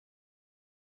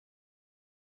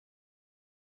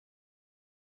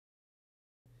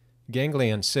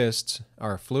Ganglion cysts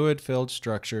are fluid-filled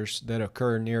structures that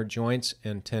occur near joints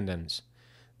and tendons.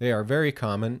 They are very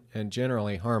common and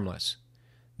generally harmless.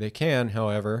 They can,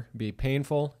 however, be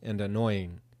painful and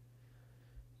annoying.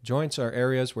 Joints are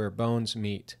areas where bones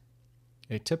meet.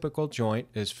 A typical joint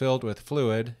is filled with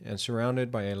fluid and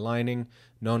surrounded by a lining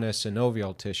known as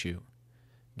synovial tissue.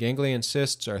 Ganglion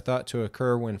cysts are thought to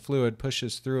occur when fluid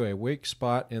pushes through a weak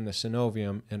spot in the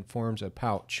synovium and forms a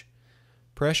pouch.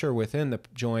 Pressure within the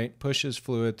joint pushes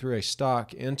fluid through a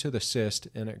stalk into the cyst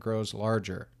and it grows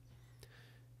larger.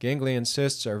 Ganglion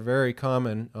cysts are very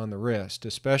common on the wrist,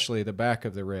 especially the back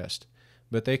of the wrist,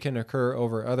 but they can occur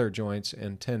over other joints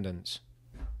and tendons.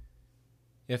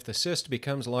 If the cyst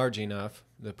becomes large enough,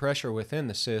 the pressure within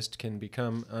the cyst can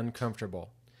become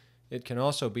uncomfortable. It can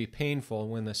also be painful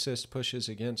when the cyst pushes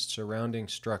against surrounding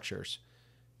structures.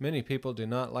 Many people do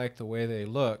not like the way they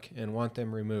look and want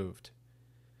them removed.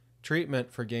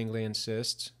 Treatment for ganglion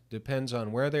cysts depends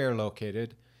on where they are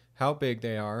located, how big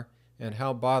they are, and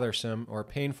how bothersome or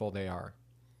painful they are.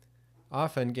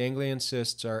 Often ganglion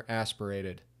cysts are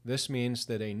aspirated. This means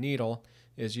that a needle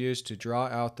is used to draw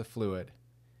out the fluid.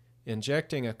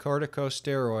 Injecting a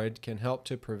corticosteroid can help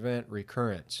to prevent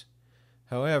recurrence.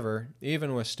 However,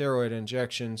 even with steroid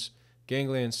injections,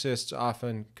 ganglion cysts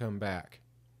often come back.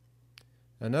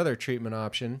 Another treatment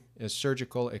option is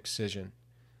surgical excision.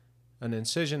 An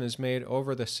incision is made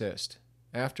over the cyst.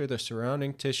 After the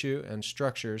surrounding tissue and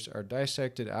structures are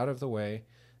dissected out of the way,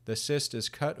 the cyst is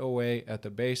cut away at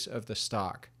the base of the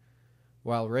stalk.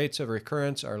 While rates of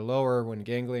recurrence are lower when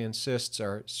ganglion cysts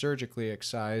are surgically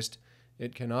excised,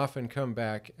 it can often come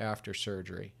back after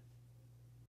surgery.